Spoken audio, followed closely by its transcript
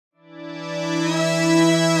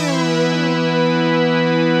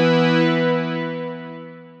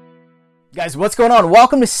Guys, what's going on?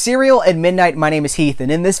 Welcome to Serial at Midnight. My name is Heath,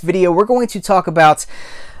 and in this video, we're going to talk about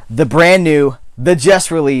the brand new, the just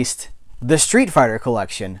released, the Street Fighter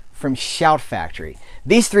collection from Shout Factory.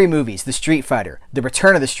 These three movies, The Street Fighter, The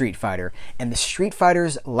Return of the Street Fighter, and The Street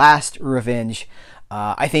Fighter's Last Revenge,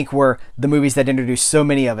 I think were the movies that introduced so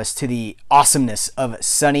many of us to the awesomeness of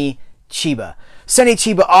Sonny Chiba. Sonny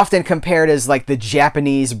Chiba, often compared as like the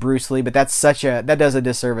Japanese Bruce Lee, but that does a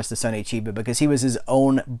disservice to Sonny Chiba because he was his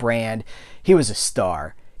own brand. He was a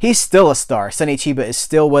star. He's still a star. Sonny Chiba is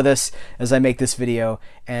still with us as I make this video,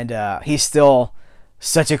 and he's still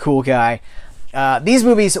such a cool guy. These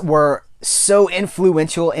movies were so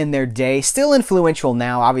influential in their day, still influential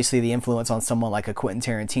now. Obviously, the influence on someone like a Quentin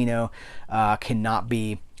Tarantino cannot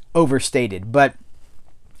be overstated, but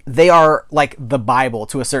they are like the Bible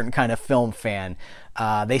to a certain kind of film fan.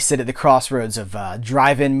 They sit at the crossroads of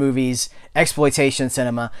drive-in movies, exploitation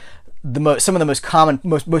cinema, some of the most common,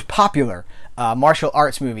 most popular martial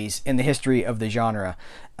arts movies in the history of the genre.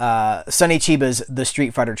 Sonny Chiba's The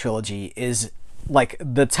Street Fighter trilogy is like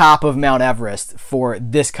the top of Mount Everest for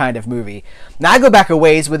this kind of movie. Now, I go back a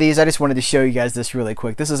ways with these. I just wanted to show you guys this really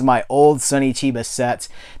quick. This is my old Sonny Chiba set.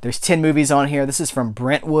 There's 10 movies on here. This is from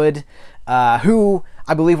Brentwood, who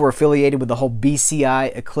I believe were affiliated with the whole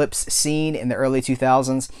BCI Eclipse scene in the early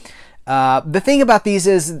 2000s. The thing about these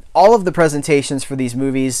is all of the presentations for these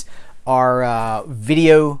movies are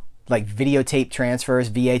videotape transfers,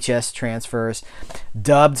 VHS transfers,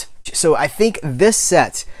 dubbed. So I think this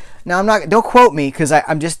set, now don't quote me because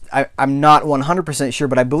I'm not 100% sure,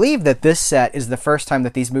 but I believe that this set is the first time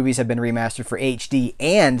that these movies have been remastered for HD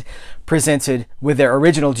and presented with their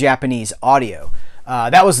original Japanese audio.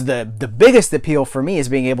 That was the biggest appeal for me, is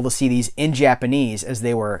being able to see these in Japanese as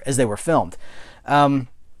they were filmed.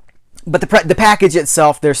 But the package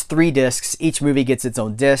itself, there's 3 discs. Each movie gets its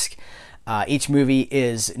own disc. Each movie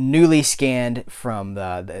is newly scanned from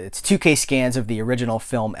it's 2K scans of the original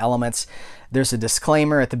film elements. There's a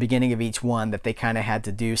disclaimer at the beginning of each one that they kind of had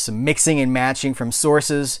to do some mixing and matching from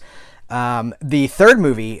sources. The third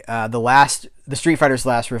movie, The Street Fighter's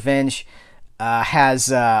Last Revenge,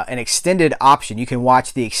 has an extended option. You can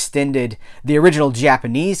watch the original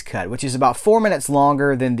Japanese cut, which is about 4 minutes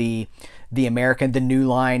longer than the American, the New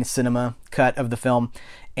Line Cinema cut of the film.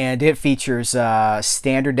 And it features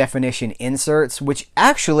standard definition inserts, which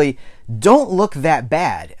actually don't look that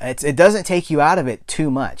bad. It doesn't take you out of it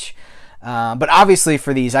too much. But obviously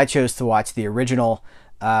for these, I chose to watch the original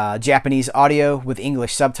Japanese audio with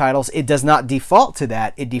English subtitles. It does not default to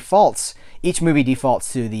that. Each movie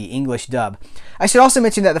defaults to the English dub. I should also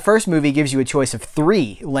mention that the first movie gives you a choice of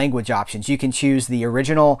 3 language options. You can choose the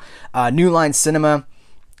original New Line Cinema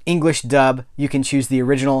English dub, you can choose the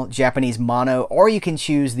original Japanese mono, or you can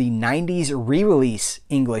choose the 90s re-release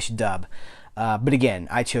English dub. But again,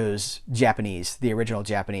 I chose Japanese, the original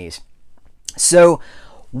Japanese. So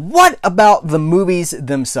what about the movies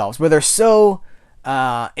themselves? Well, they're so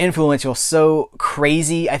influential, so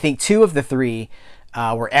crazy. I think 2 of the 3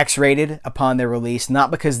 were X-rated upon their release, not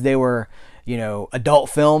because they were, adult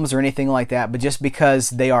films or anything like that, but just because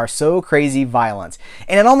they are so crazy violent.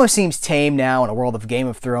 And it almost seems tame now in a world of Game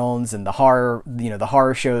of Thrones and the horror, the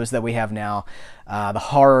horror shows that we have now, the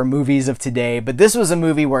horror movies of today. But this was a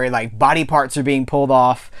movie where like body parts are being pulled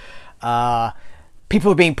off,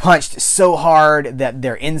 people are being punched so hard that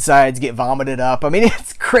their insides get vomited up. I mean,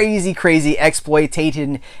 it's crazy,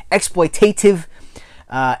 exploitative.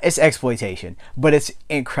 It's exploitation, but it's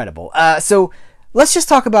incredible. So let's just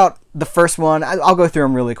talk about the first one. I'll go through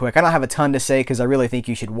them really quick. I don't have a ton to say because I really think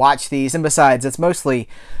you should watch these. And besides, it's mostly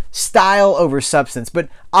style over substance. But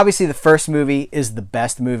obviously the first movie is the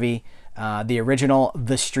best movie. The original,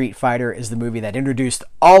 The Street Fighter, is the movie that introduced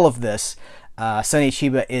all of this. Sonny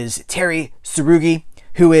Chiba is Terry Tsurugi,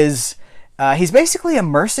 who is... he's basically a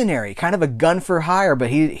mercenary, kind of a gun for hire, but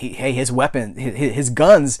his weapon, his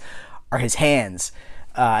guns are his hands.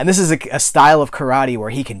 And this is a style of karate where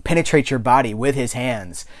he can penetrate your body with his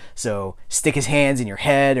hands. So stick his hands in your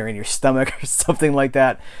head or in your stomach or something like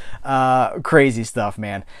that. Crazy stuff,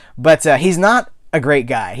 man. But he's not a great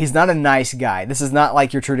guy. He's not a nice guy. This is not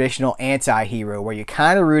like your traditional anti-hero where you're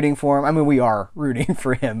kind of rooting for him. I mean, we are rooting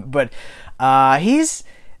for him. But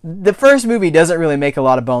the first movie doesn't really make a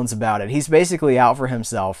lot of bones about it. He's basically out for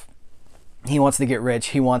himself. He wants to get rich.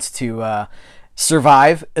 He wants to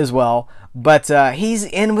survive as well. But he's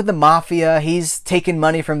in with the mafia. He's taking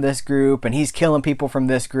money from this group, and he's killing people from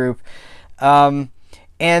this group. The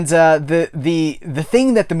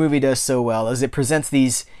thing that the movie does so well is it presents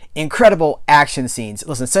these incredible action scenes.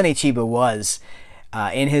 Listen, Sonny Chiba was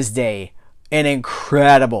in his day an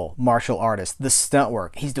incredible martial artist. The stunt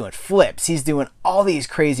work, he's doing flips, he's doing all these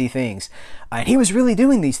crazy things, and he was really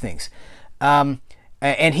doing these things. And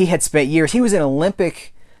he had spent years. He was an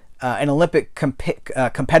Olympic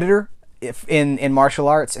competitor in martial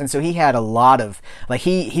arts, and so he had a lot of, like,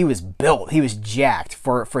 he was built, he was jacked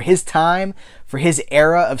for his time, for his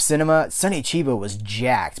era of cinema. Sonny Chiba was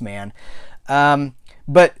jacked, man.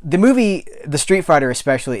 But the movie, The Street Fighter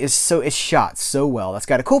especially, is shot so well. It's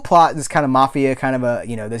got a cool plot, this kind of mafia kind of a,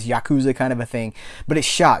 this Yakuza kind of a thing, but it's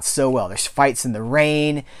shot so well. There's fights in the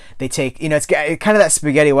rain. They take, it's got kind of that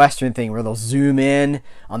spaghetti western thing where they'll zoom in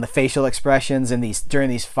on the facial expressions and during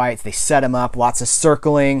these fights. They set them up, lots of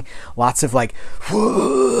circling, lots of like,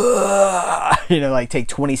 like take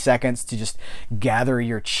 20 seconds to just gather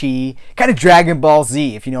your chi. Kind of Dragon Ball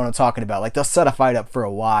Z, if you know what I'm talking about. Like, they'll set a fight up for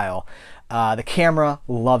a while. The camera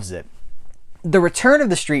loves it. The Return of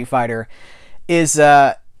the Street Fighter is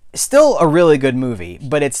still a really good movie,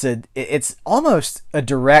 but it's almost a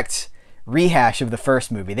direct rehash of the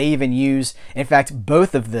first movie. They even use, in fact,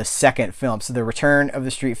 both of the second films, so The Return of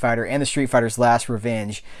the Street Fighter and The Street Fighter's Last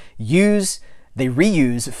Revenge, they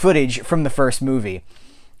reuse footage from the first movie.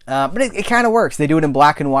 But it kind of works. They do it in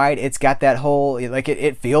black and white. It's got that whole, like,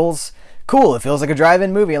 it feels cool. It feels like a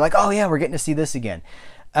drive-in movie. Like, oh yeah, we're getting to see this again.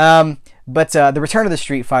 But The Return of the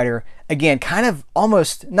Street Fighter, again, kind of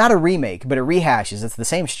almost not a remake, but it rehashes. It's the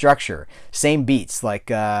same structure, same beats, like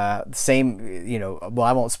same, well,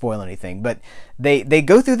 I won't spoil anything, but they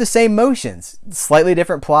go through the same motions, slightly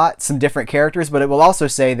different plot, some different characters, but it will also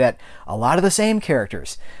say that a lot of the same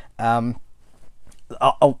characters.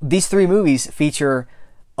 These three movies feature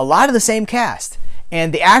a lot of the same cast.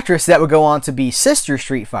 And the actress that would go on to be Sister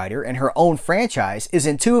Street Fighter in her own franchise is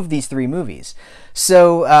in two of these three movies.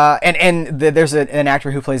 So, there's an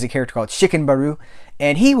actor who plays a character called Shiken Baru,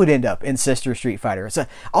 and he would end up in Sister Street Fighter. So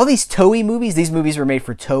all these Toei movies, these movies were made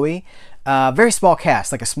for Toei. Very small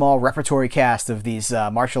cast, like a small repertory cast of these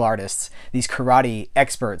martial artists, these karate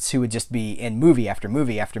experts who would just be in movie after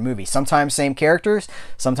movie after movie. Sometimes same characters,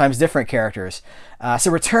 sometimes different characters.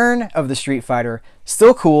 So Return of the Street Fighter,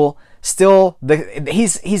 still cool. Still,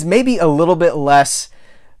 he's maybe a little bit less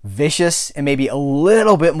vicious and maybe a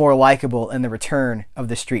little bit more likable in The Return of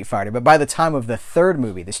the Street Fighter. But by the time of the third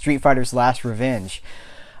movie, The Street Fighter's Last Revenge,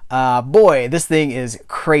 boy, this thing is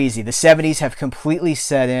crazy. The 70s have completely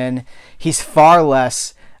set in. He's far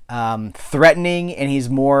less threatening, and he's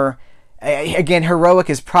more, again, heroic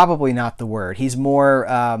is probably not the word. He's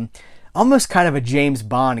more almost kind of a James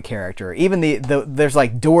Bond character. Even there's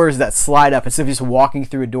like doors that slide up instead of just walking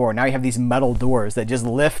through a door. Now you have these metal doors that just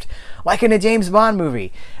lift like in a James Bond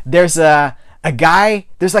movie. There's a guy,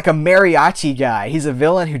 there's like a mariachi guy. He's a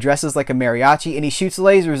villain who dresses like a mariachi and he shoots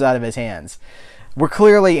lasers out of his hands. We're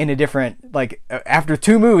clearly in a different, like, after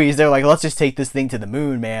two movies, they're like, let's just take this thing to the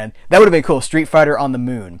moon, man. That would have been cool. Street Fighter on the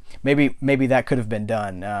moon. Maybe that could have been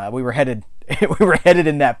done. We were headed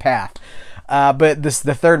in that path. But the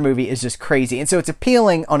third movie is just crazy, and so it's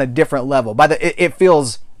appealing on a different level. It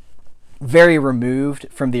feels very removed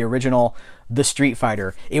from the original The Street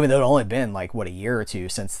Fighter, even though it only been like a year or two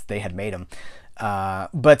since they had made them.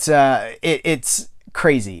 But it's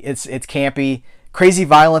crazy. It's campy, crazy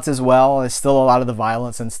violence as well. There's still a lot of the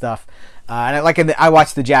violence and stuff. And I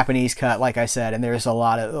watched the Japanese cut, like I said, and there's a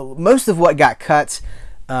lot of most of what got cut.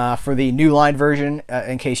 For the New Line version,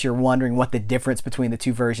 in case you're wondering what the difference between the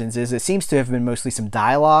two versions is, it seems to have been mostly some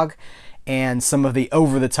dialogue and some of the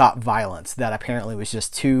over-the-top violence that apparently was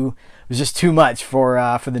just too much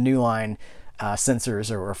for the New Line censors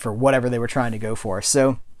or for whatever they were trying to go for.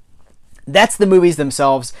 So that's the movies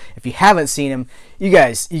themselves. If you haven't seen them, you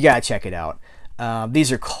gotta check it out. These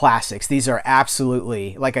are classics. These are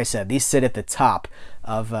absolutely, like I said, these sit at the top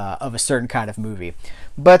of a certain kind of movie.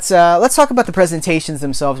 But let's talk about the presentations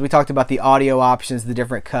themselves. We talked about the audio options, the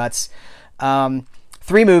different cuts.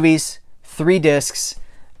 3 movies, 3 discs.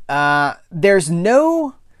 There's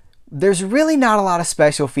really not a lot of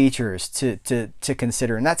special features to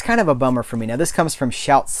consider, and that's kind of a bummer for me. Now, this comes from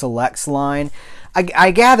Shout Select's line.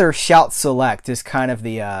 I gather Shout Select is kind of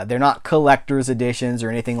the, they're not collector's editions or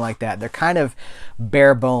anything like that. They're kind of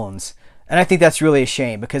bare bones. And I think that's really a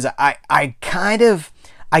shame because I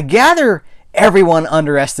gather everyone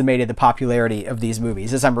underestimated the popularity of these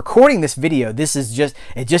movies. As I'm recording this video,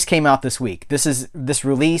 it just came out this week. This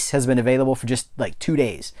release has been available for just like 2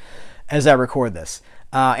 days as I record this.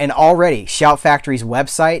 And already Shout Factory's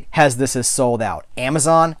website has this as sold out.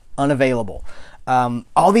 Amazon, unavailable.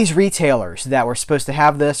 All these retailers that were supposed to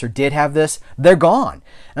have this or did have this, they're gone.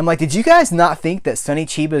 I'm like, did you guys not think that Sonny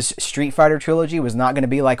Chiba's Street Fighter trilogy was not going to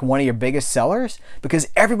be like one of your biggest sellers? Because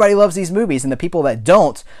everybody loves these movies, and the people that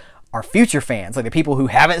don't are future fans. Like the people who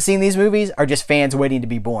haven't seen these movies are just fans waiting to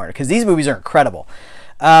be born, because these movies are incredible.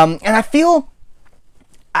 And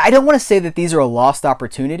I don't want to say that these are a lost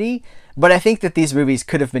opportunity, but I think that these movies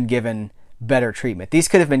could have been given better treatment. These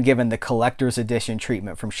could have been given the collector's edition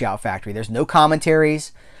treatment from Shout Factory. There's no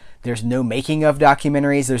commentaries. There's no making of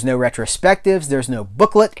documentaries. There's no retrospectives. There's no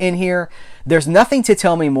booklet in here. There's nothing to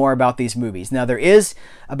tell me more about these movies. Now, there is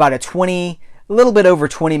about a little bit over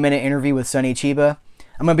 20-minute interview with Sonny Chiba.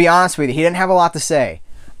 I'm going to be honest with you. He didn't have a lot to say.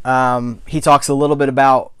 He talks a little bit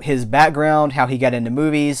about his background, how he got into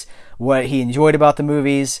movies, what he enjoyed about the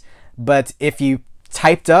movies. But if you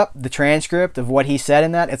typed up the transcript of what he said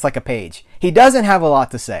in that, it's like a page. He doesn't have a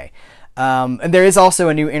lot to say. And there is also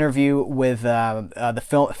a new interview with the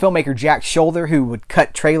filmmaker Jack Shoulder, who would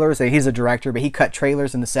cut trailers. He's a director, but he cut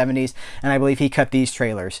trailers in the 70s, and I believe he cut these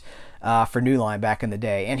trailers for New Line back in the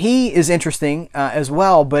day. And he is interesting as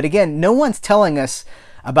well, but again, no one's telling us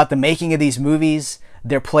about the making of these movies,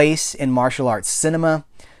 their place in martial arts cinema.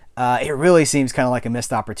 It really seems kind of like a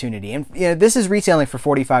missed opportunity. And this is retailing for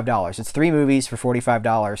 $45. It's 3 movies for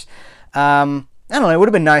 $45. I don't know, it would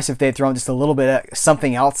have been nice if they had thrown just a little bit of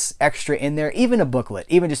something else extra in there, even a booklet,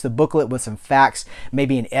 even just a booklet with some facts,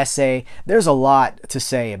 maybe an essay. There's a lot to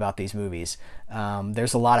say about these movies.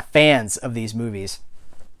 There's a lot of fans of these movies.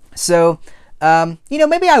 So,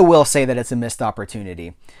 maybe I will say that it's a missed opportunity.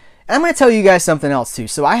 And I'm going to tell you guys something else too.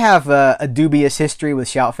 So I have a dubious history with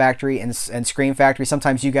Shout Factory and Scream Factory.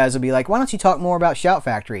 Sometimes you guys will be like, why don't you talk more about Shout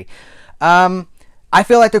Factory? I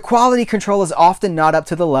feel like the quality control is often not up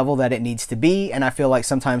to the level that it needs to be, and I feel like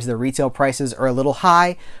sometimes the retail prices are a little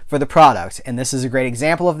high for the product. And this is a great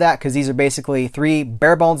example of that, because these are basically 3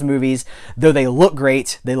 bare bones movies. Though they look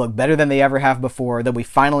great, they look better than they ever have before, though we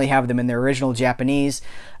finally have them in their original Japanese.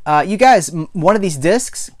 You guys, one of these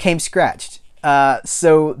discs came scratched.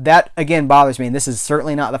 So that, again, bothers me, and this is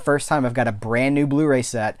certainly not the first time I've got a brand new Blu-ray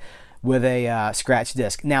set with a scratch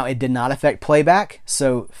disc. Now, it did not affect playback,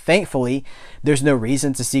 so thankfully there's no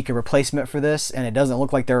reason to seek a replacement for this, and it doesn't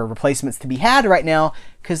look like there are replacements to be had right now,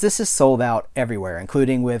 because this is sold out everywhere,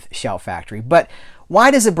 including with Shout Factory. But why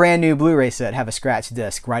does a brand new Blu-ray set have a scratch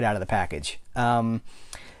disc right out of the package?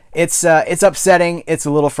 It's upsetting. It's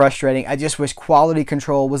a little frustrating. I just wish quality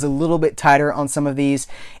control was a little bit tighter on some of these.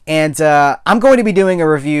 And I'm going to be doing a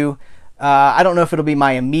review. I don't know if it'll be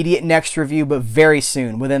my immediate next review, but very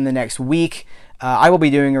soon, within the next week, I will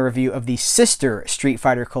be doing a review of the sister Street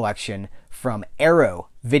Fighter collection from Arrow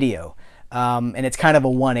Video. And it's kind of a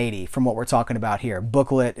 180 from what we're talking about here.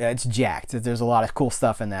 Booklet, it's jacked. There's a lot of cool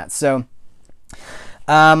stuff in that. So,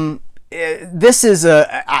 this is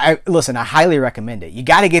listen, I highly recommend it. You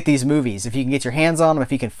got to get these movies if you can get your hands on them,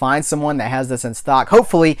 if you can find someone that has this in stock.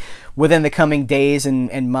 Hopefully within the coming days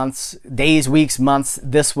and months, weeks, months,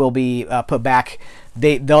 this will be put back.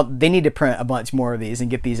 They need to print a bunch more of these and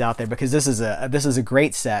get these out there, because this is a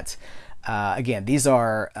great set. Again, these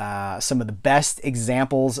are some of the best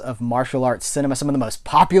examples of martial arts cinema, some of the most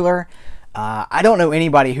popular. I don't know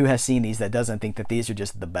anybody who has seen these that doesn't think that these are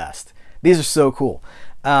just the best. These are so cool.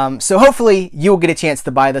 So hopefully you'll get a chance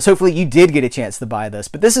to buy this. Hopefully you did get a chance to buy this.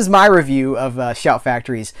 But this is my review of Shout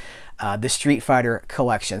Factory's the Street Fighter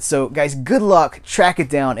collection. So guys, good luck. Track it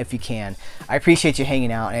down if you can. I appreciate you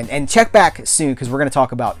hanging out. And check back soon, because we're going to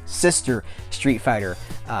talk about Sister Street Fighter.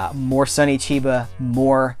 More Sonny Chiba,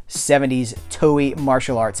 more 70s Toei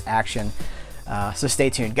martial arts action. So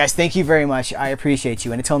stay tuned. Guys, thank you very much. I appreciate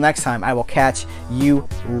you. And until next time, I will catch you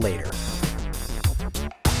later.